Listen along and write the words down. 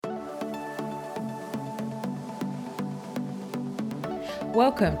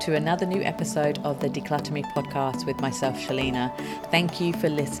Welcome to another new episode of the Declutter Me podcast with myself, Shalina. Thank you for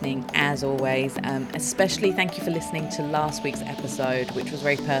listening, as always. Especially thank you for listening to last week's episode, which was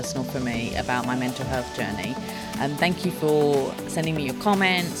very personal for me about my mental health journey. Thank you for sending me your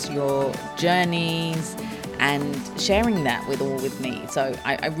comments, your journeys, and sharing that with me. So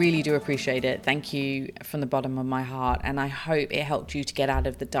I really do appreciate it. Thank you from the bottom of my heart. And I hope it helped you to get out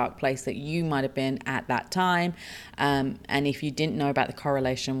of the dark place that you might have been at that time. And if you didn't know about the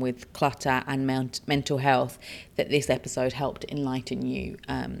correlation with clutter and mental health, that this episode helped enlighten you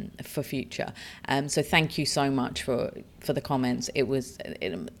for future. So thank you so much for the comments.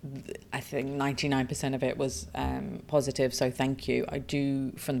 I think 99% of it was positive. So thank you. I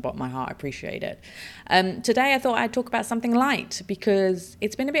do, from the bottom of my heart, appreciate it. Today I thought I'd talk about something light because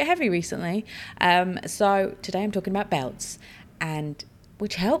it's been a bit heavy recently. So today I'm talking about belts, and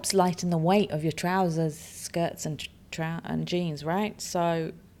which helps lighten the weight of your trousers, skirts and jeans, right?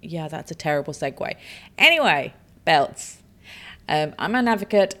 So yeah, that's a terrible segue. Anyway, belts. I'm an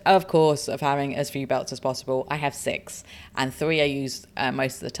advocate, of course, of having as few belts as possible. I have 6, and 3 I use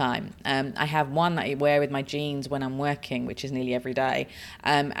most of the time. I have one that I wear with my jeans when I'm working, which is nearly every day,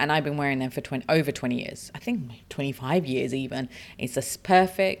 and I've been wearing them for over 20 years. I think 25 years even. It's a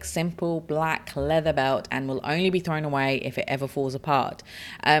perfect, simple, black leather belt and will only be thrown away if it ever falls apart.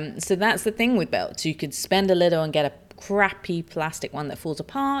 So that's the thing with belts. You could spend a little and get a crappy plastic one that falls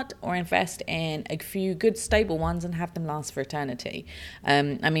apart, or invest in a few good stable ones and have them last for eternity.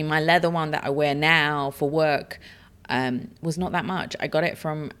 My leather one that I wear now for work was not that much. I got it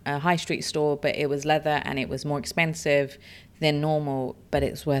from a high street store, but it was leather and it was more expensive than normal, but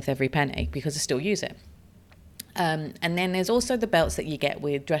it's worth every penny because I still use it. And then there's also the belts that you get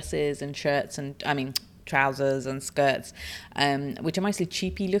with dresses and shirts and trousers and skirts, which are mostly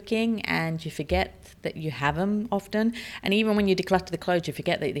cheapy looking, and you forget that you have them often. And even when you declutter the clothes, you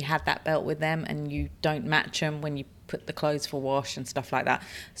forget that they had that belt with them, and you don't match them when you put the clothes for wash and stuff like that.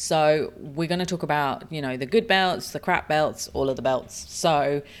 So we're going to talk about, the good belts, the crap belts, all of the belts.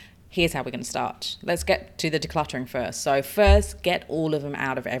 So here's how we're going to start. Let's get to the decluttering first. So first, get all of them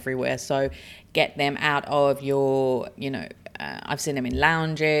out of everywhere. So get them out of your, I've seen them in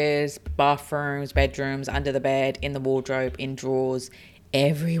lounges, bathrooms, bedrooms, under the bed, in the wardrobe, in drawers,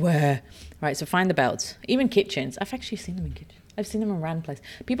 everywhere. Right, so find the belts. Even kitchens. I've actually seen them in kitchens. I've seen them in random places.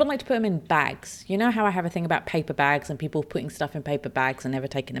 People like to put them in bags. You know how I have a thing about paper bags and people putting stuff in paper bags and never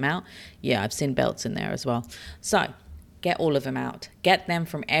taking them out? Yeah, I've seen belts in there as well. So get all of them out. Get them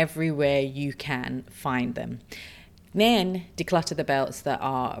from everywhere you can find them. Then declutter the belts that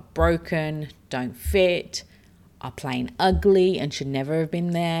are broken, don't fit, are plain ugly and should never have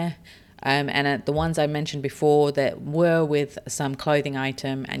been there. And the ones I mentioned before that were with some clothing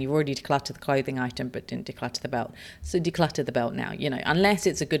item, and you've already decluttered the clothing item but didn't declutter the belt. So declutter the belt now, unless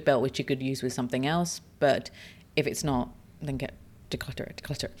it's a good belt which you could use with something else. But if it's not, then declutter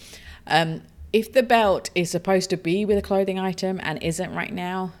it. If the belt is supposed to be with a clothing item and isn't right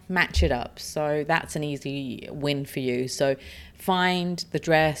now, match it up. So that's an easy win for you. So find the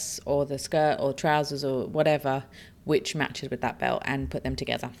dress or the skirt or trousers or whatever which matches with that belt and put them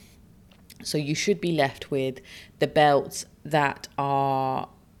together. So you should be left with the belts that are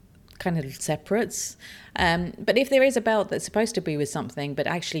kind of separates. But if there is a belt that's supposed to be with something but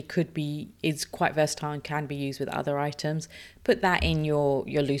actually is quite versatile and can be used with other items, put that in your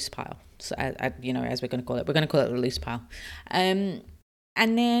loose pile. So, as we're going to call it. We're going to call it a loose pile. And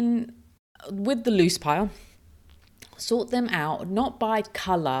then with the loose pile, sort them out, not by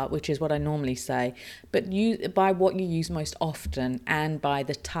colour, which is what I normally say, but by what you use most often and by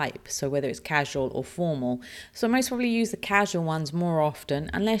the type, so whether it's casual or formal. So most probably use the casual ones more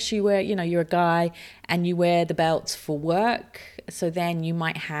often, unless you wear, you're a guy and you wear the belts for work, so then you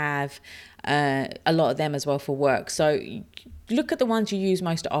might have a lot of them as well for work. So look at the ones you use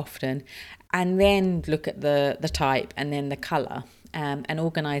most often, and then look at the type and then the colour, and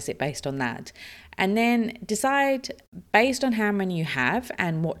organise it based on that. And then decide, based on how many you have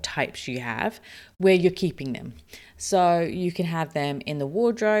and what types you have, where you're keeping them. So you can have them in the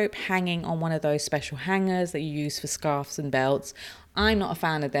wardrobe, hanging on one of those special hangers that you use for scarves and belts. I'm not a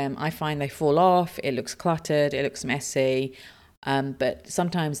fan of them. I find they fall off, it looks cluttered, it looks messy. But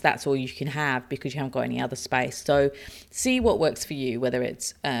sometimes that's all you can have because you haven't got any other space. So see what works for you, whether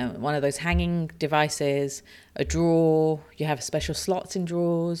it's one of those hanging devices, a drawer, you have special slots in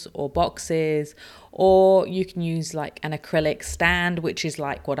drawers or boxes, or you can use like an acrylic stand, which is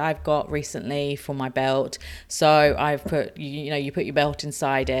like what I've got recently for my belt. So I've put, you put your belt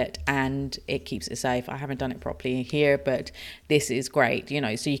inside it and it keeps it safe. I haven't done it properly here, but this is great,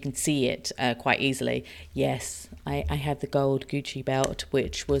 so you can see it quite easily. Yes, I have the gold Gucci belt,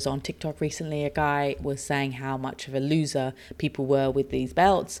 which was on TikTok recently. A guy was saying how much of a loser people were with these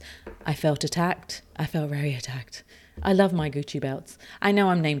belts. I felt attacked. I felt very attacked. I love my Gucci belts. I know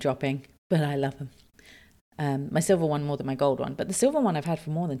I'm name dropping, but I love them. My silver one more than my gold one, but the silver one I've had for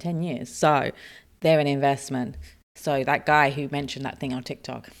more than 10 years. So they're an investment. So that guy who mentioned that thing on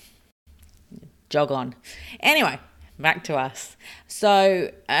TikTok, jog on. Anyway, back to us. So,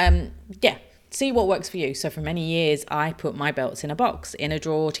 see what works for you. So for many years, I put my belts in a box, in a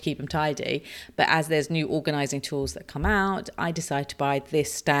drawer to keep them tidy. But as there's new organizing tools that come out, I decided to buy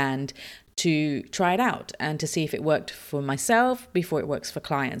this stand to try it out and to see if it worked for myself before it works for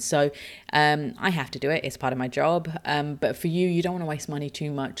clients. So I have to do it. It's part of my job. But for you, you don't want to waste money too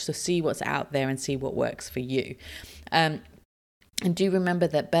much. So see what's out there and see what works for you. And do remember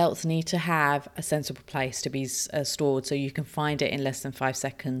that belts need to have a sensible place to be stored so you can find it in less than 5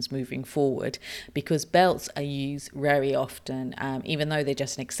 seconds moving forward, because belts are used very often, even though they're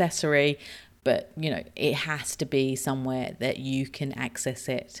just an accessory. But, it has to be somewhere that you can access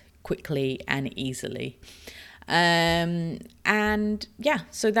it quickly and easily. So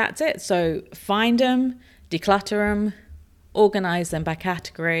that's it. So find them, declutter them, organize them by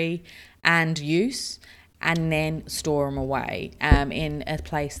category and use, and then store them away in a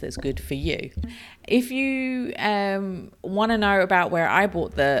place that's good for you. If you want to know about where I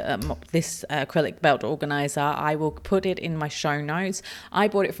bought this acrylic belt organizer, I will put it in my show notes. I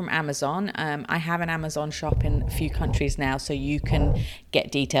bought it from Amazon. I have an Amazon shop in a few countries now, so you can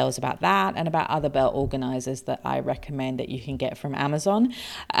get details about that and about other belt organizers that I recommend that you can get from Amazon.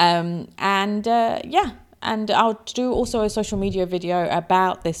 And I'll do also a social media video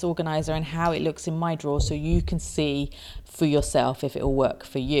about this organizer and how it looks in my drawer, so you can see for yourself if it will work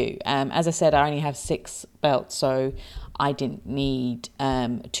for you. As I said, I only have 6 belts, so I didn't need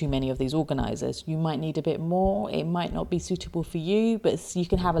too many of these organizers. You might need a bit more. It might not be suitable for you, but you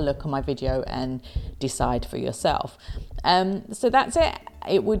can have a look on my video and decide for yourself. So that's it.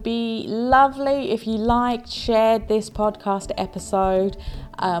 It would be lovely if you shared this podcast episode.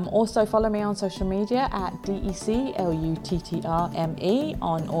 Also follow me on social media at DECLUTTRME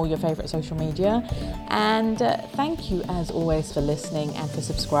on all your favorite social media. And thank you as always for listening and for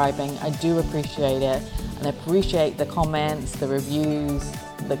subscribing. I do appreciate it, and appreciate the comments, the reviews,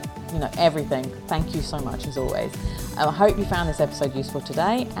 everything. Thank you so much as always. I hope you found this episode useful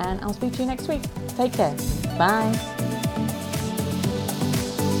today, and I'll speak to you next week. Take care. Bye.